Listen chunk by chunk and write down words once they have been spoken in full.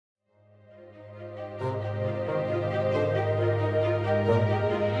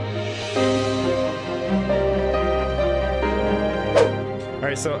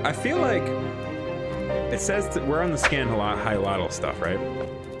right, so I feel like it says that we're on the scan high lotto stuff, right?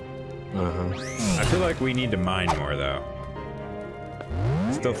 I feel like we need to mine more, though.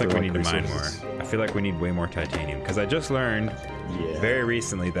 I still think we need to mine more. I feel like we need way more titanium, because I just learned very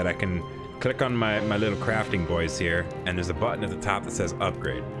recently that I can click on my little crafting boys here, and there's a button at the top that says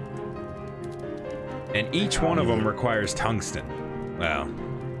upgrade. And each one of them requires tungsten. Well,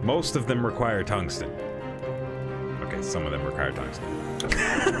 most of them require tungsten. Okay, some of them require tungsten.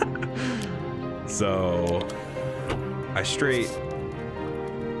 So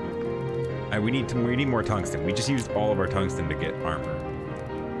we need more tungsten. We just used all of our tungsten to get armor.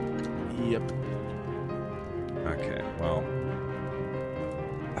 Yep. Okay, well,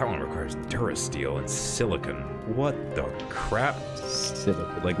 that one requires durasteel and silicon. What the crap?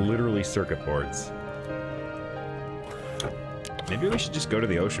 Silicon. Like literally circuit boards. Maybe we should just go to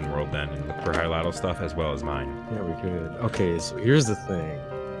the ocean world then and look for high-lotto stuff as well as mine. Yeah, we could. Okay, so here's the thing.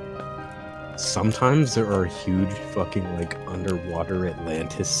 Sometimes there are huge fucking like underwater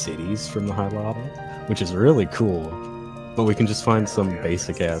Atlantis cities from the high-lotto, which is really cool. But we can just find some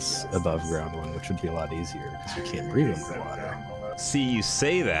basic ass above ground one, which would be a lot easier because we can't breathe underwater. See, you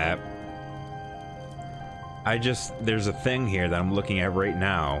say that. There's a thing here that I'm looking at right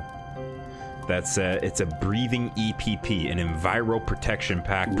now. That's it's a breathing EPP, an Enviro Protection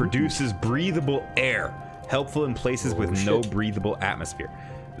Pack. Produces breathable air, helpful in places with no breathable atmosphere.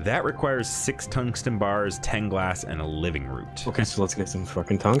 That requires 6 tungsten bars, 10 glass, and a living root. Okay, so let's get some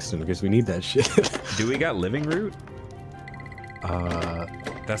fucking tungsten because we need that shit. Do we got living root?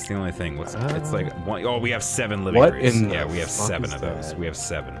 That's the only thing. It's like one, oh, we have 7 living roots. Yeah, we have 7 of those. We have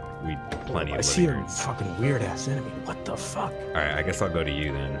 7. We plenty of living roots. I see a fucking weird ass enemy. What the fuck? All right, I guess I'll go to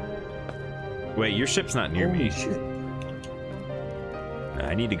you then. Wait, your ship's not near me. Shit.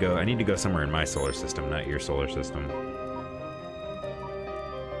 I need to go somewhere in my solar system, not your solar system.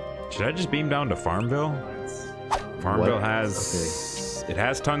 Should I just beam down to Farmville? Farmville has it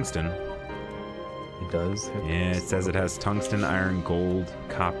has tungsten. It does? Yeah, it says it has tungsten, iron, gold,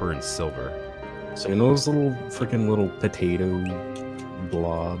 copper, and silver. So you know those little potato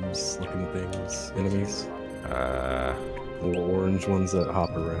blobs looking things, enemies? Little orange ones that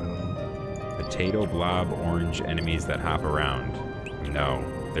hop around. Potato blob orange enemies that hop around. No,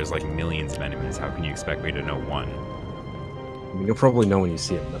 there's like millions of enemies. How can you expect me to know one? I mean, you'll probably know when you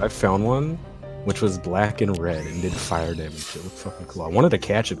see it, but I found one which was black and red and did fire damage. It looked fucking cool. I wanted to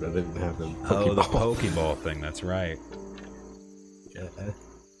catch it, but I didn't have the Pokeball. Oh, the Pokeball thing, that's right. Yeah.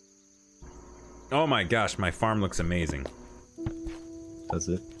 Oh my gosh, my farm looks amazing. Does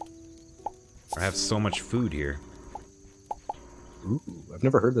it? I have so much food here. Ooh, I've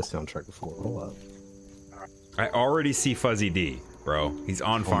never heard this soundtrack before. Hold up. I already see Fuzzy D, bro. He's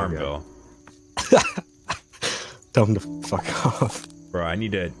on Farmville. Tell him to fuck off. Bro, I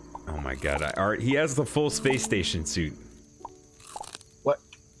need to... Oh my god, he has the full space station suit. What?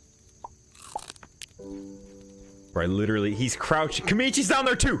 Bro, he's crouching. Kamichi's down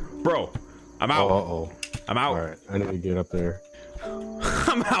there too! Bro, I'm out. Uh-oh. I'm out. Alright, I need to get up there.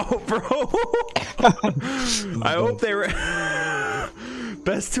 I'm out, bro. I hope they were...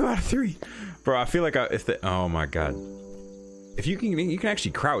 Best 2 out of 3. Bro, I feel like oh my god. If you can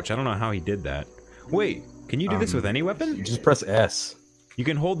actually crouch. I don't know how he did that. Wait, can you do this with any weapon? You just press S. You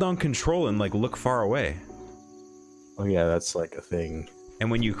can hold down control and like look far away. Oh yeah, that's like a thing.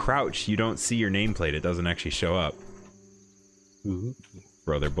 And when you crouch, you don't see your nameplate. It doesn't actually show up. Ooh.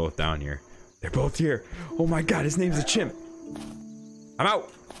 Bro, they're both down here. They're both here. Oh my god, his name's a chimp. I'm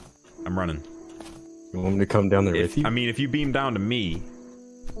out. I'm running. You want me to come down there with you? I mean, if you beam down to me,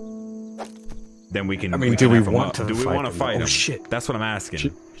 then we can. I mean, do we want to fight him? Oh shit! That's what I'm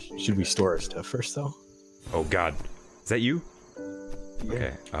asking. Should we store our stuff first, though? Oh god, is that you? Yeah.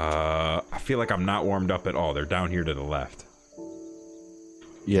 Okay. I feel like I'm not warmed up at all. They're down here to the left.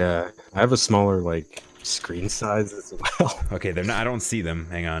 Yeah, I have a smaller like screen size as well. Okay, they're not. I don't see them.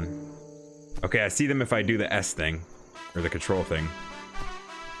 Hang on. Okay, I see them if I do the S thing, or the control thing.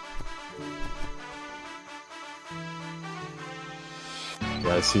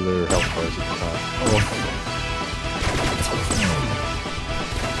 Yeah, I see their health bars at the top. Oh.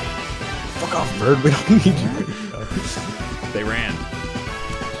 Fuck off, bird. We don't need you. They ran.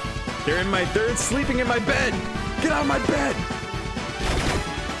 They're sleeping in my bed. Get out of my bed.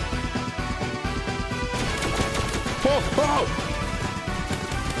 Oh, oh.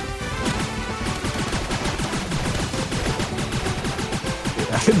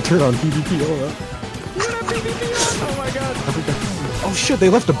 I didn't turn on PvP. Oh my god. Oh shit, they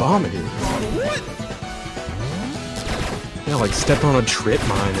left a bomb in here. What? Yeah, like stepped on a trip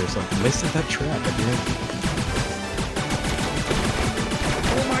mine or something. They set that trap again.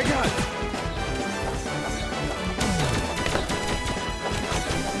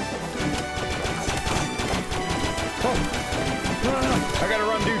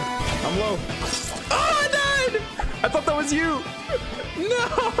 I'm low. Oh, I died! I thought that was you.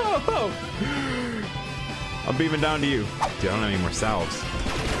 No! I'm beaming down to you. Dude, I don't have any more salves.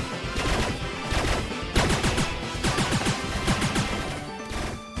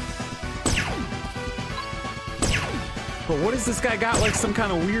 But what has this guy got? Like some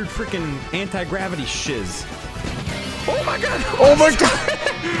kind of weird freaking anti-gravity shiz. Oh my god! Oh my god!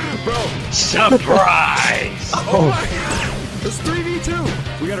 Bro! Surprise! Oh my god! It's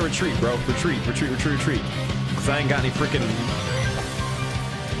 3v2! We gotta retreat, bro. Retreat. Because I ain't got any freaking...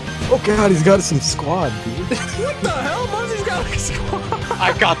 Oh god, he's got some squad, dude. What the hell? Muzzy's got like a squad!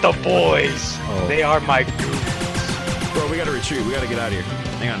 I got the boys! Oh. They are my goons. Bro, we gotta retreat. We gotta get out of here.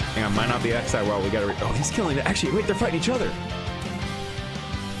 Hang on. Might not be XI well. We gotta... Oh, he's killing it. Actually, wait, they're fighting each other.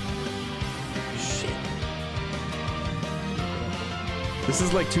 Shit. This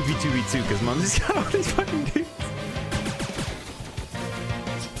is like 2v2v2 because Mumsy's got all these fucking dudes.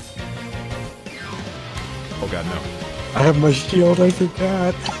 Oh god, no. I have my shield, I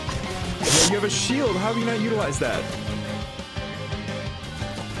forgot. Yeah, you have a shield. How have you not utilized that?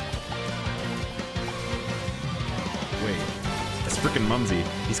 Wait. That's freaking Mumsy.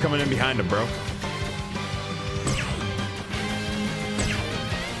 He's coming in behind him, bro.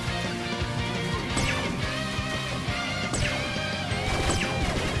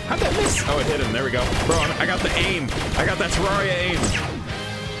 How'd that miss? Oh, it hit him. There we go. Bro, I got the aim. I got that Terraria aim.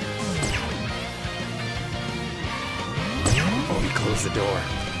 Oh, he closed the door.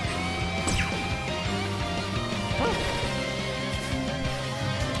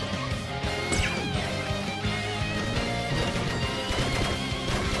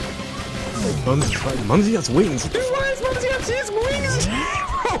 Mumsy has wings. Dude, why is Mumsy have his wings?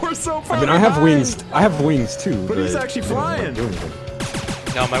 Bro, we're so far I mean, I have wings. I have wings too. But he's actually flying.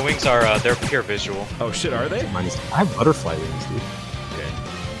 No, my wings are, they're pure visual. Oh shit, are they? I have butterfly wings, dude. Okay.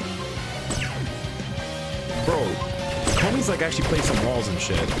 Bro, Comey's like actually played some walls and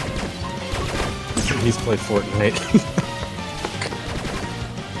shit. He's played Fortnite.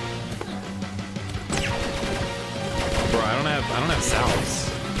 Bro, I don't have salves.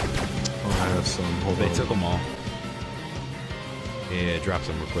 Oh, I have some. Hold They on. took them all. Yeah, drop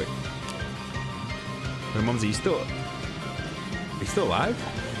some real quick. Wait, Mumsy, you still alive?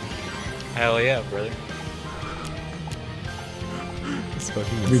 Hell yeah, brother. It's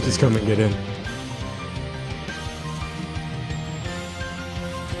fucking We insane. just come and get in.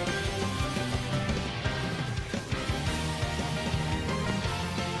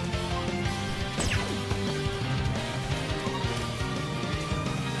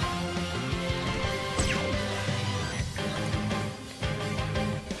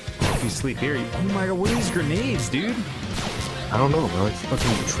 If you sleep here, oh my god, what are these grenades, dude? I don't know, bro. It's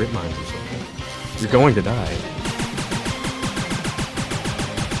fucking trip mines or something. You're going to die.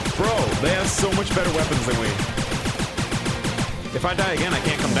 Bro, they have so much better weapons than we. If I die again, I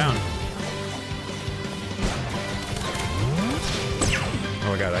can't come down. Oh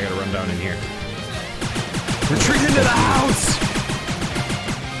my god, I gotta run down in here. Retreat into the house!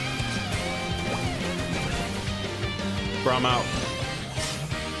 Bro, I'm out.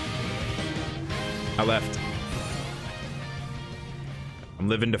 I left. I'm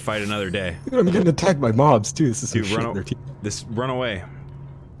living to fight another day. Dude, I'm getting attacked by mobs too. This is some Dude, shit. run away.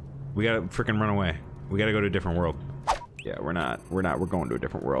 We gotta freaking run away. We gotta go to a different world. Yeah, we're going to a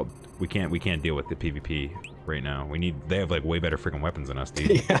different world. We can't deal with the PvP right now. They have like way better freaking weapons than us,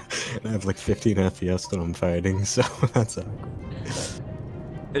 dude. Yeah, and I have like 15 FPS when I'm fighting, so that's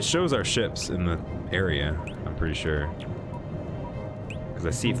It shows our ships in the area, I'm pretty sure. Because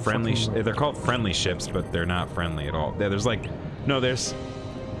I see friendly, they're called friendly ships, but they're not friendly at all. There's like, no, there's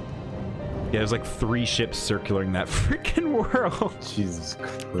like 3 ships circling that freaking world. Jesus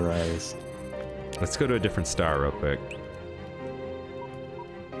Christ. Let's go to a different star real quick.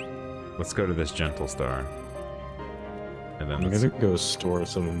 Let's go to this gentle star. And then I'm gonna go store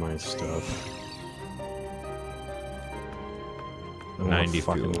some of my stuff. I don't wanna 90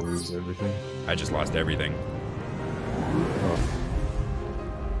 fucking fuel. lose everything. I just lost everything. Oh.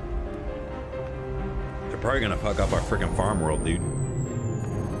 They're probably gonna fuck up our freaking farm world, dude.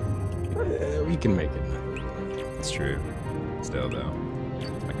 We can make it. It's true. Still though.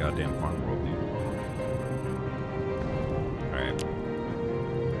 My goddamn farm world, dude. Alright.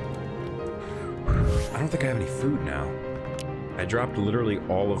 I don't think I have any food now. I dropped literally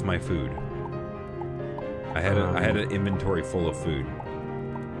all of my food. I had an inventory full of food.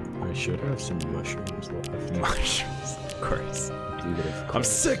 I should have some mushrooms left. Mushrooms, of course. Dude, of course. I'm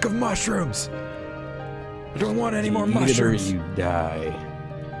sick of mushrooms. I don't want any more Eat it or mushrooms. you die.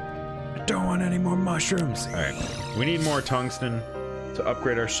 I don't want any more mushrooms. All right, we need more tungsten. to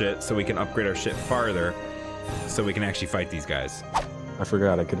upgrade our shit so we can upgrade our shit farther so we can actually fight these guys. I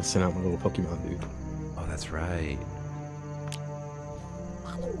forgot I could have sent out my little Pokemon dude. Oh, that's right.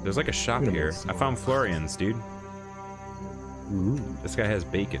 There's like a shop here. I found Florian's, dude. Ooh. This guy has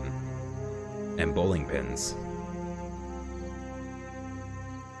bacon and bowling pins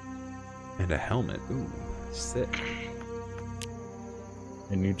and a helmet. Ooh, sick.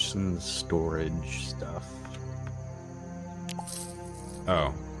 I need some storage stuff.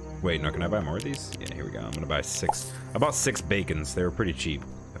 Oh, wait, no, can I buy more of these? Yeah, here we go. I'm gonna buy 6. I bought 6 bacons. They were pretty cheap,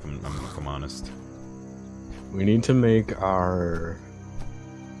 if I'm honest. We need to make our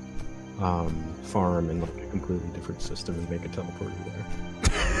farm in like a completely different system and make a teleporter there.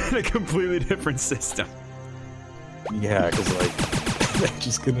 In a completely different system. Yeah, because like they're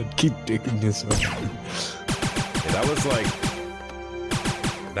just gonna keep digging this up. Yeah,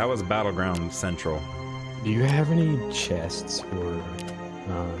 that was Battleground Central. Do you have any chests or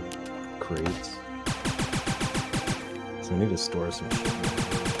crates? So I need to store some shit.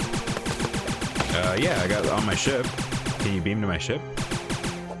 Yeah, I got on my ship. Can you beam to my ship?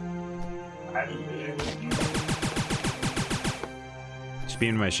 Just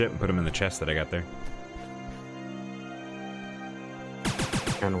beam to my ship and put them in the chest that I got there.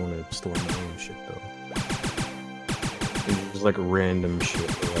 I kind of want to store my own shit though. There's like random shit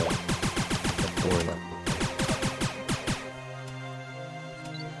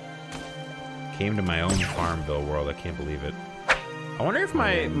Came to my own Farmville world. I can't believe it. I wonder if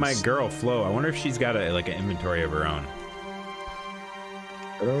my girl Flo. I wonder if she's got like an inventory of her own.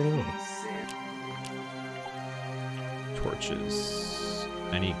 I don't know. Torches.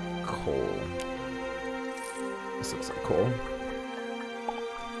 I need coal. This looks like coal.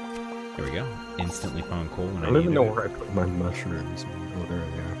 Here we go. Instantly found coal. I don't even know where I put my mushrooms. Oh, there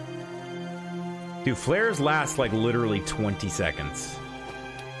they are. Dude, flares last like literally 20 seconds.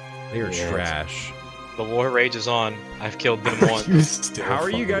 They are trash. The war rages on. I've killed them once. How are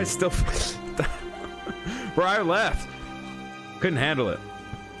you guys still? Bro, I left. Couldn't handle it.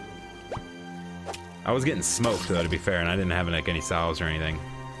 I was getting smoked, though, to be fair, and I didn't have like any salves or anything.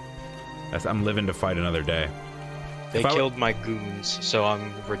 I'm living to fight another day. They killed my goons, so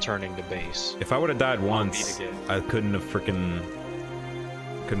I'm returning to base. If I would have died once, I couldn't have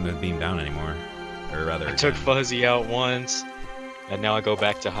beamed down anymore. Or rather, I took Fuzzy out once, and now I go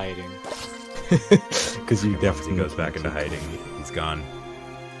back to hiding. Because you definitely goes back into hiding. He's gone.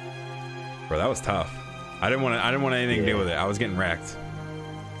 Bro, that was tough. I didn't want anything to do with it. I was getting wrecked.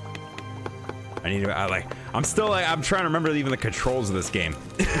 I'm trying to remember even the controls of this game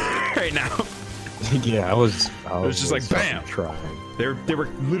right now. Yeah, I was just like bam. Trying. They were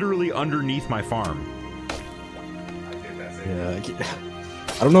literally underneath my farm. Yeah,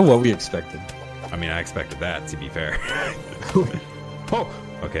 I don't know what we expected. I mean, I expected that, to be fair. Oh,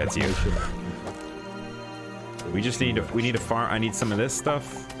 okay, that's you. We need to farm. I need some of this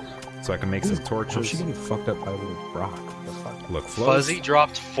stuff so I can make some torches. How's she getting fucked up by a little rock? What the fuck? Look, Fuzzy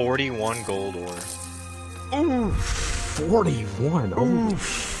dropped 41 gold ore. Ooh, 41.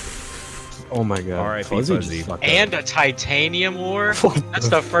 Oh my god. Alright, Fuzzy. And a titanium ore? That's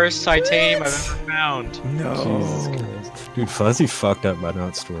the first titanium I've ever found. No. Jesus Christ. Dude, Fuzzy fucked up by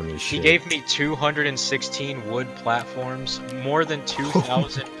not storing his shit. He gave me 216 wood platforms, more than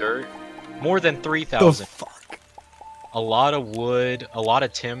 2,000 dirt, more than 3,000. A lot of wood, a lot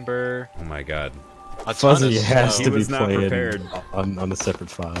of timber. Oh my god. A Fuzzy has to be not played prepared on a separate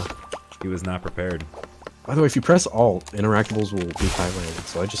file. He was not prepared. By the way, if you press Alt, interactables will be highlighted.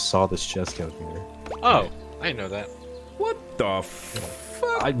 So I just saw this chest down here. Oh, I didn't know that. What the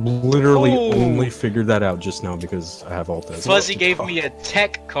fuck? I literally only figured that out just now because I have Alt as Fuzzy gave me a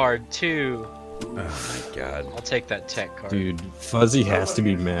tech card too. Oh my god. I'll take that tech card. Dude, Fuzzy has to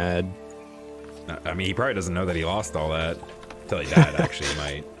be mad. I mean, he probably doesn't know that he lost all that. Until he died, actually,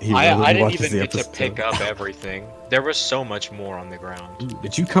 he might. I didn't even get to pick up everything. There was so much more on the ground.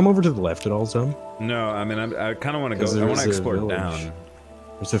 Did you come over to the left at all, Zum? No, I mean, I kind of want to go. I want to explore down.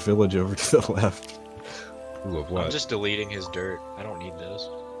 There's a village over to the left. Ooh, of what? I'm just deleting his dirt. I don't need this.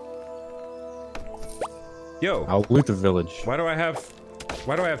 Yo, I'll loot the village. Why do I have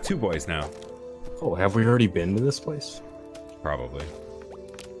 2 boys now? Oh, have we already been to this place? Probably.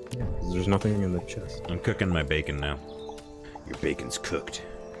 Yeah, 'cause there's nothing in the chest. I'm cooking my bacon now. Your bacon's cooked.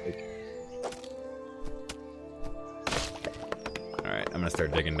 Alright, I'm gonna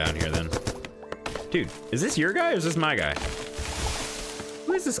start digging down here then. Dude, is this your guy or is this my guy?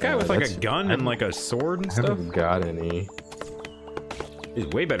 Who is this guy with like a gun and like a sword and stuff? I haven't got any. He's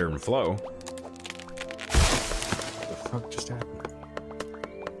way better than Flo. What the fuck just happened?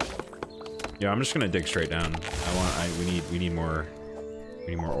 Yeah, I'm just gonna dig straight down. We need more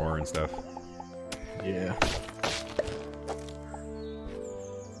We need more ore and stuff. Yeah.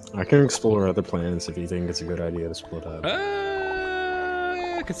 I can explore other planets if you think it's a good idea to split up.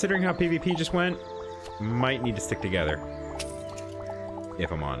 Considering how PvP just went, might need to stick together.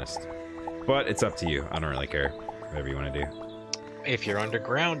 If I'm honest. But it's up to you. I don't really care. Whatever you want to do. If you're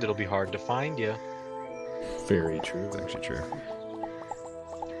underground, it'll be hard to find you. Very true. It's actually true.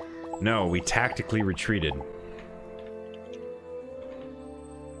 No, we tactically retreated.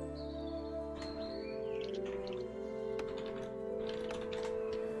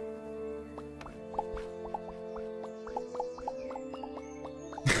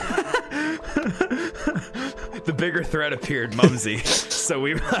 The bigger threat appeared, Mumsy. So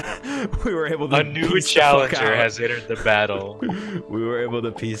we were able to. A new challenger has entered the battle. We were able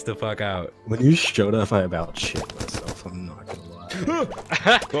to piece the fuck out. When you showed up, I about shit myself. I'm not gonna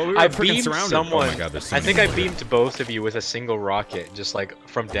lie. Well, we were I freaking beamed surrounded. someone. Oh my god, there's so I many think I people here. beamed both of you with a single rocket, just like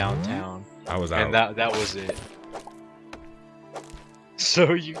from downtown. I was out. And that was it.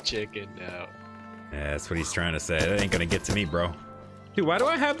 So you chickened out. Yeah, that's what he's trying to say. That ain't gonna get to me, bro. Dude, why do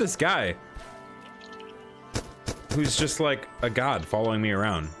I have this guy who's just like a god following me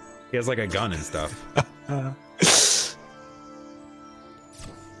around? He has like a gun and stuff. Oh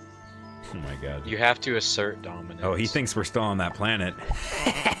my god. You have to assert dominance. Oh, he thinks we're still on that planet.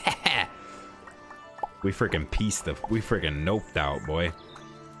 We freaking noped out, boy.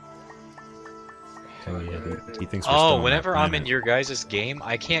 Hell yeah, dude. He thinks we're still on that whenever I'm in planet. your guys' game,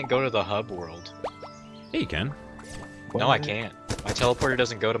 I can't go to the hub world. Yeah, you can. No, I can't. My teleporter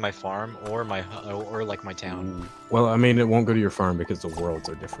doesn't go to my farm or my like my town. Well, I mean, it won't go to your farm because the worlds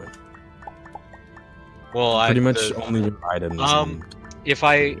are different. Well, Pretty much only your items. and- if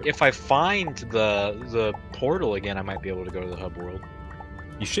I find the portal again, I might be able to go to the hub world.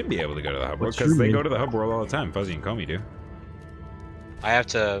 You should be able to go to the hub world What's because your they main- go to the hub world all the time. Fuzzy and Comey do. I'll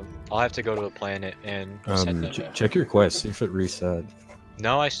have to go to the planet and set that. check your quest, see if it reset.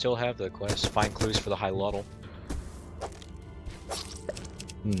 No, I still have the quest. Find clues for the high lottle.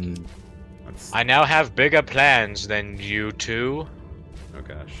 That's, I now have bigger plans than you two. oh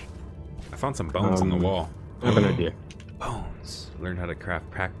gosh. I found some bones in the wall. I have an idea. Bones. Learn how to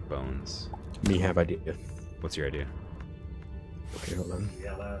craft packed bones. Me have idea. What's your idea? Okay, hold on.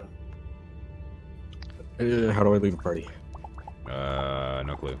 How do I leave a party?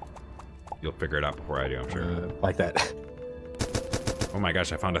 No clue. You'll figure it out before I do, I'm sure. Like that. Oh my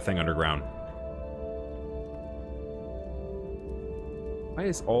gosh, I found a thing underground. Why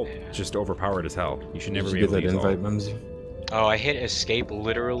is alt just overpowered as hell? You should never Did be you able get to that use invite, alt. Mumsy? Oh, I hit escape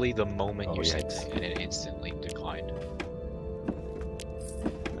literally the moment Oh, you said yikes. that, and it instantly declined.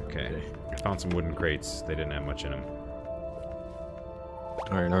 Okay. I found some wooden crates. They didn't have much in them.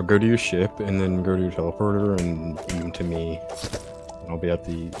 Alright, now go to your ship and then go to your teleporter and beam to me. I'll be at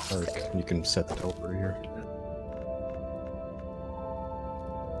the arc. You can set the teleporter here.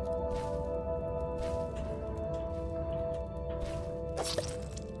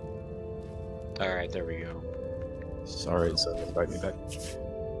 Alright, there we go. Sorry, so invite me back.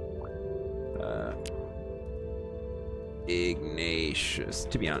 Ignatius.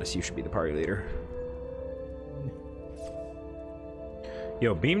 To be honest, you should be the party leader.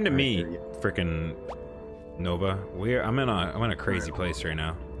 Yo, beam to me, frickin' Nova. I'm in a crazy place right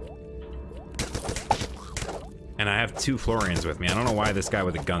now. And I have 2 Florians with me. I don't know why this guy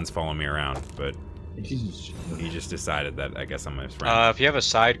with the gun's following me around, but he just decided that I guess I'm his friend. If you have a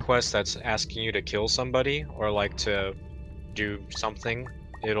side quest that's asking you to kill somebody or like to do something,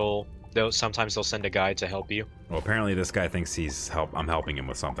 sometimes they'll send a guide to help you. Well, apparently this guy thinks I'm helping him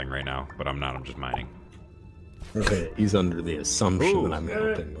with something right now, but I'm not. I'm just mining. Okay, he's under the assumption Ooh. that I'm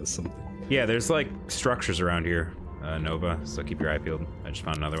helping with something. Yeah, there's like structures around here, Nova, so keep your eye peeled. I just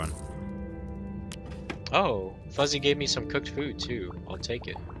found another one. Oh, Fuzzy gave me some cooked food too. I'll take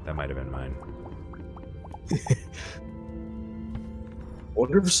it. That might have been mine.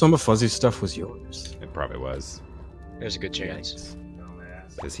 Wonder if some of Fuzzy's stuff was yours. It probably was, There's a good chance.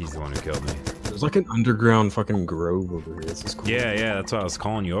 because he's the one who killed me. There's like an underground fucking grove over here. This is cool. Yeah, that's what I was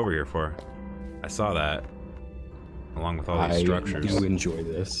calling you over here for. I saw that, along with all these structures. I do enjoy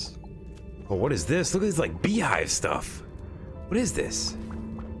this. Oh, what is this? Look at this like beehive stuff. What is this?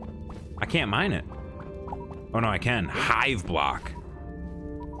 I can't mine it. Oh no, I can. Hive block.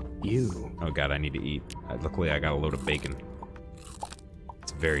 Ew. Oh god, I need to eat. Luckily, I got a load of bacon.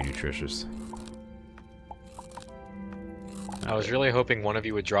 It's very nutritious. I was really hoping one of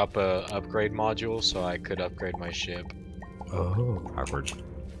you would drop a upgrade module so I could upgrade my ship. Oh. Awkward.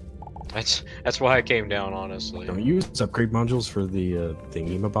 That's why I came down, honestly. Don't you use upgrade modules for the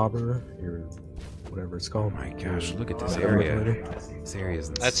thingy-mabobber? Your whatever it's called. Oh my gosh, look at this area. This area is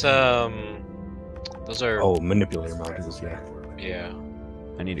insane. That's those are. Oh, manipulator modules, yeah. Yeah.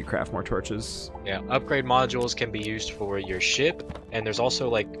 I need to craft more torches. Yeah. Upgrade modules can be used for your ship, and there's also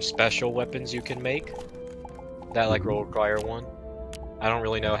like special weapons you can make that like will require one. I don't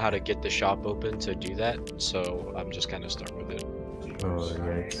really know how to get the shop open to do that, so I'm just kind of stuck with it. Oh,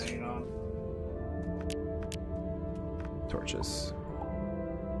 yikes. Torches.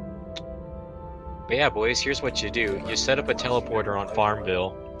 But yeah, boys, here's what you do. You set up a teleporter on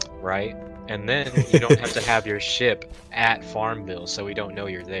Farmville, right? And then you don't have to have your ship at Farmville, so we don't know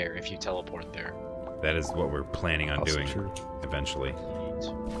you're there if you teleport there. That is what we're planning on Also doing true. eventually.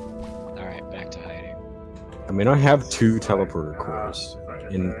 Alright, back to hiding. I mean, I have 2 teleporter cores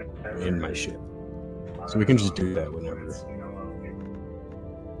in my ship, so we can just do that whenever.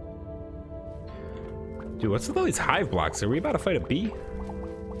 Dude, what's with all these hive blocks? Are we about to fight a bee?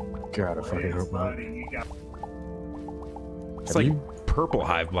 God, I fucking hope not. It's like purple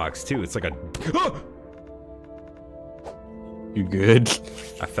hive blocks too. It's like a. You good?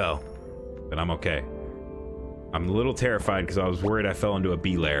 I fell, but I'm okay. I'm a little terrified because I was worried I fell into a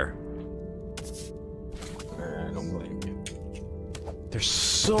bee lair. I don't blame you. There's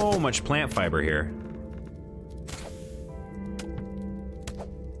so much plant fiber here.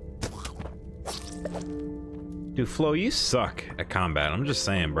 Dude, Flo, you suck at combat. I'm just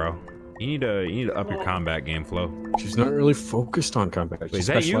saying, bro. You need to up your combat game, Flo. She's not really focused on combat. Wait, She is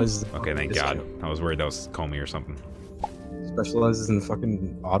that you? specializes in Okay, thank God. I was worried that was Comey or something. specializes in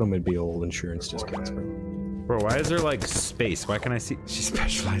fucking automobile insurance discounts, bro. Bro, why is there like space? Why can I see? She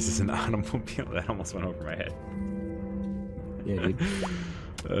specializes in automobile. That almost went over my head. Yeah, dude.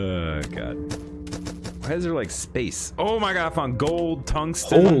 Oh God. Why is there like space? Oh my God! I found gold,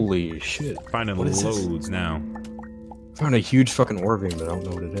 tungsten. Holy shit. Finding What is this? loads now. Found a huge fucking ore vein, but I don't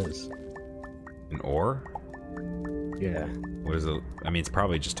know what it is. An ore? Yeah. What is it? I mean, it's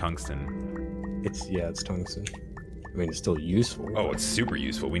probably just tungsten. It's tungsten. I mean, it's still useful. Oh, it's super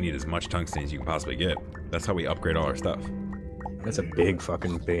useful. We need as much tungsten as you can possibly get. That's how we upgrade all our stuff. That's a big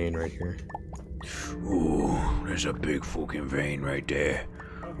fucking vein right here. Ooh, there's a big fucking vein right there.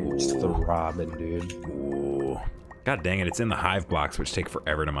 It's the robin, dude. Ooh. God dang it, it's in the hive blocks, which take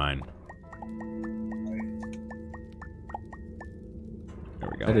forever to mine. There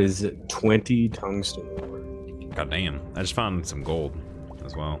we go. That is 20 tungsten. God damn. I just found some gold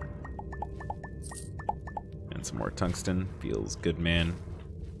as well. And some more tungsten. Feels good, man.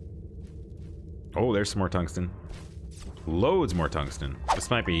 Oh, there's some more tungsten. Loads more tungsten.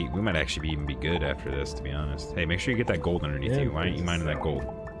 This might be, we might actually even be good after this, to be honest. Hey, make sure you get that gold underneath you. Why aren't you mining that gold?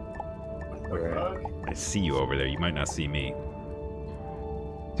 Alright. I see you over there. You might not see me.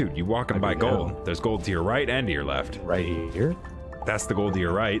 Dude, you walking by do gold. now. There's gold to your right and to your left. Right here? That's the gold to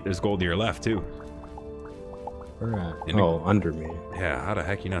your right. There's gold to your left, too. Where at? In the- Oh, under me. Yeah, how the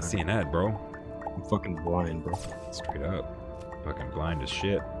heck you not seeing that, bro? I'm fucking blind, bro. Straight up. Fucking blind as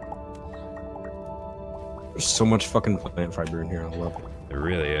shit. There's so much fucking plant fiber in here. I love it. It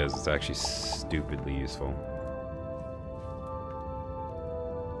really is. It's actually stupidly useful.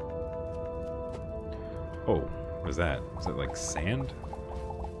 Oh, what was that? Was it like sand?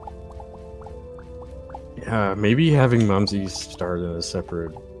 Yeah, maybe having Mumsy start in a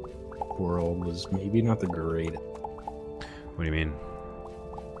separate world was maybe not the greatest. What do you mean?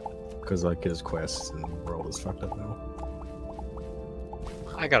 Because, like, his quests and the world is fucked up now.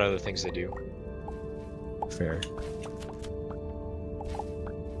 I got other things to do. Fair.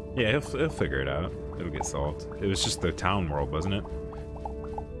 Yeah, he'll figure it out. It'll get solved. It was just the town world, wasn't it?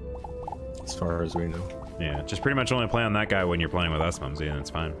 As far as we know. Yeah, just pretty much only play on that guy when you're playing with us, Mumsy, and it's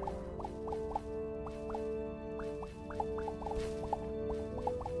fine.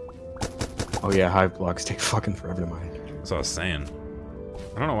 Oh yeah, hive blocks take fucking forever to mine. That's what I was saying.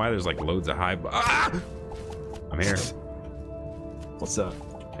 I don't know why there's like loads of hive. Ah! I'm here. What's up?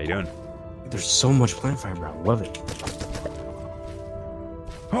 How you doing? There's so much plant fiber. I love it.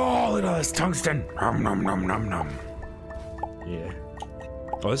 Oh, look at all this tungsten. Nom nom nom nom nom. Yeah.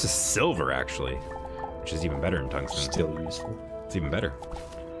 Oh, this is silver actually, which is even better than tungsten. Still useful. It's even better.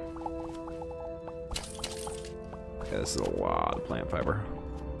 Yeah, this is a lot of plant fiber.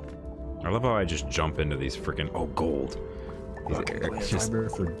 I love how I just jump into these freaking gold. Fucking plant fiber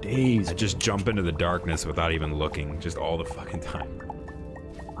for days. I just jump into the darkness without even looking, just all the fucking time.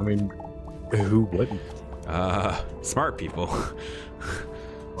 I mean, who wouldn't? Smart people.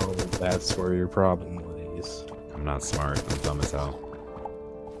 Oh, that's where your problem lays. I'm not smart. I'm dumb as hell.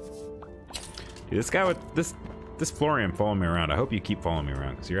 Dude, this guy with this Florian following me around. I hope you keep following me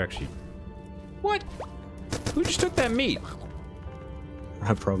around because you're actually. What? Who just took that meat?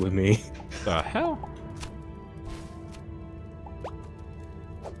 Probably me. The hell?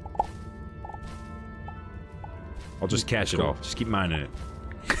 I'll just catch it all. Just keep mining it.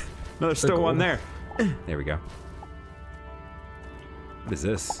 No, there's still one there. There we go. What is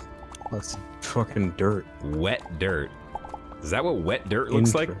this? That's fucking dirt. Wet dirt. Is that what wet dirt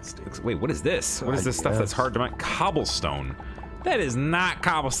looks like? Wait, what is this? What is this stuff that's hard to mine? Cobblestone. That is not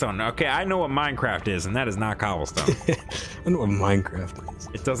cobblestone. Okay, I know what Minecraft is, and that is not cobblestone. I know what Minecraft is.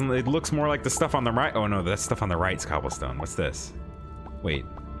 It doesn't. It looks more like the stuff on the right. Oh no, that stuff on the right's cobblestone. What's this? Wait.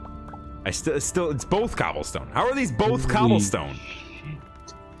 It's both cobblestone. How are these both cobblestone?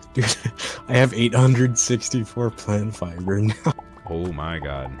 Dude, I have 864 plant fiber now. Oh my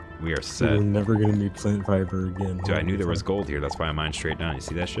god, we are set. We're never gonna need plant fiber again. Dude, I knew there was gold here. That's why I mined straight down. You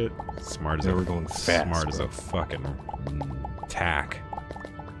see that shit? Smart as we're going fast. Smart as a fucking tack.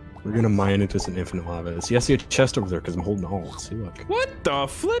 We're gonna mine into some infinite lava. See, I see a chest over there because I'm holding alt. See, look. What the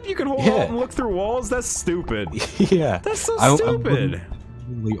flip? You can hold alt and look through walls? That's stupid. Yeah. That's so stupid.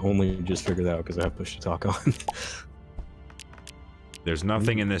 I only just figured that out because I have push to talk on. There's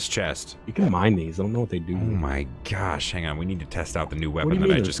nothing in this chest. You can mine these. I don't know what they do. Oh my gosh, hang on. We need to test out the new weapon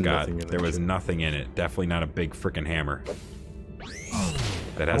that I just got. There was nothing in it. Definitely not a big freaking hammer.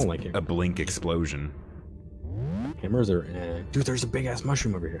 That has a blink explosion. Hammers are dude, there's a big ass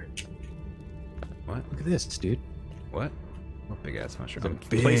mushroom over here. What? Look at this, dude. What? What big ass mushroom? I'm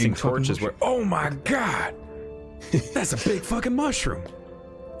placing torches where. Oh my god! That's a big fucking mushroom.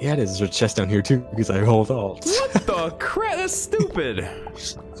 Yeah, it is. There's a chest down here too because I hold alt. What the crap? That's stupid.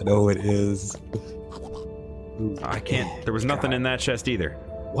 I know it is. I can't. There was nothing in that chest either.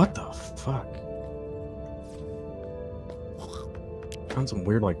 What the fuck? Found some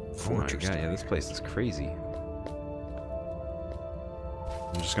weird like fortress. Oh my god, yeah, this place is crazy.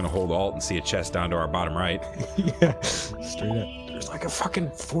 I'm just gonna hold alt and see a chest down to our bottom right. Yeah, straight up. There's like a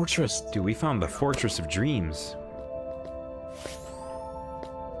fucking fortress. Dude, we found the Fortress of Dreams.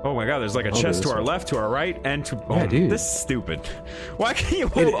 Oh my god, there's like a chest to our left, to our right, and to... Oh, dude. This is stupid. Why can't you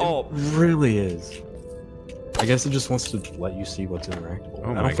hold alt? It really is. I guess it just wants to let you see what's interactable.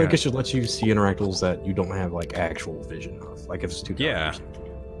 Oh I don't think it should let you see interactables that you don't have like actual vision of. Like if it's too dark. Yeah.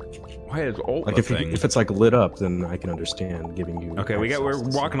 Why is alt like if it's like lit up, then I can understand giving you... Okay, we're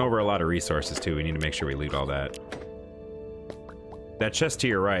walking over a lot of resources too. We need to make sure we loot all that. That chest to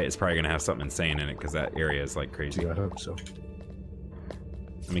your right is probably gonna have something insane in it because that area is like crazy. I hope so.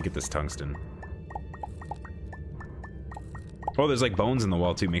 Let me get this tungsten. Oh, there's like bones in the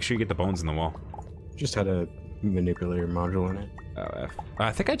wall too. Make sure you get the bones in the wall. Just had a manipulator module in it. Oh, F.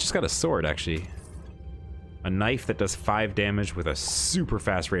 I think I just got a sword actually. A knife that does 5 damage with a super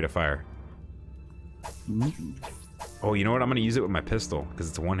fast rate of fire. Oh, you know what? I'm gonna use it with my pistol because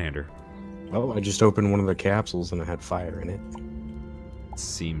it's a one-hander. Oh, I just opened one of the capsules and it had fire in it.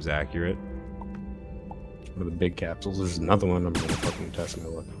 Seems accurate. One of the big capsules. There's another one. I'm gonna fucking test my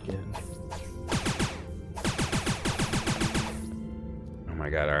luck again. Oh my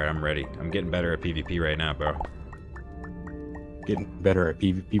god! All right, I'm ready. I'm getting better at PvP right now, bro. Getting better at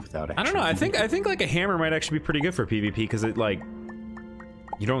PvP without. I don't know. I think like a hammer might actually be pretty good for PvP because it like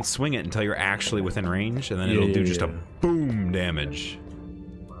you don't swing it until you're actually within range, and then it'll do just a boom damage.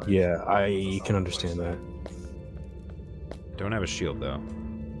 Yeah, I can understand that. Don't have a shield though.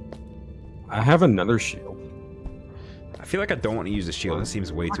 I have another shield. I feel like I don't want to use a shield. It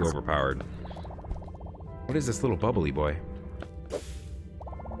seems way too overpowered. What is this little bubbly boy?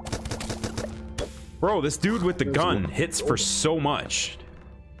 Bro, this dude with the gun hits for so much.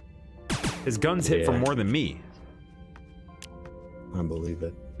 His guns hit for more than me. I believe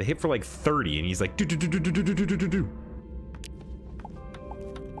it. They hit for like 30, and he's like, do do do do do do do do do do.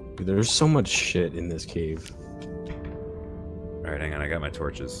 There's so much shit in this cave. All right, hang on. I got my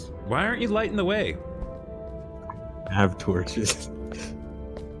torches. Why aren't you lighting the way? I have torches.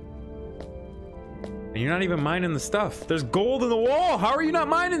 And you're not even mining the stuff. There's gold in the wall. How are you not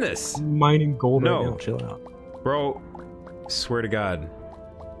mining this? I'm mining gold right now. Chill out. Bro, swear to God.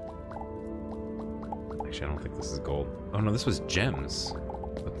 Actually, I don't think this is gold. Oh no, this was gems.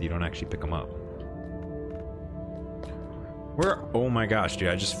 But you don't actually pick them up. Where? Oh my gosh, dude.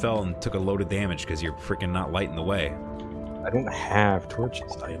 I just fell and took a load of damage because you're freaking not lighting the way. I don't have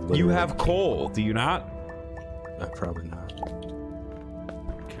torches. You have coal, do you not? Probably not.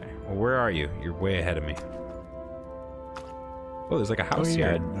 Okay. Well, where are you? You're way ahead of me. Oh, there's like a house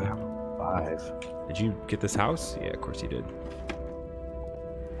here. I have 5. Did you get this house? Yeah, of course you did.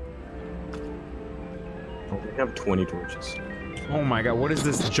 I have 20 torches. Oh my god, what is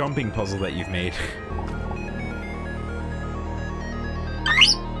this jumping puzzle that you've made?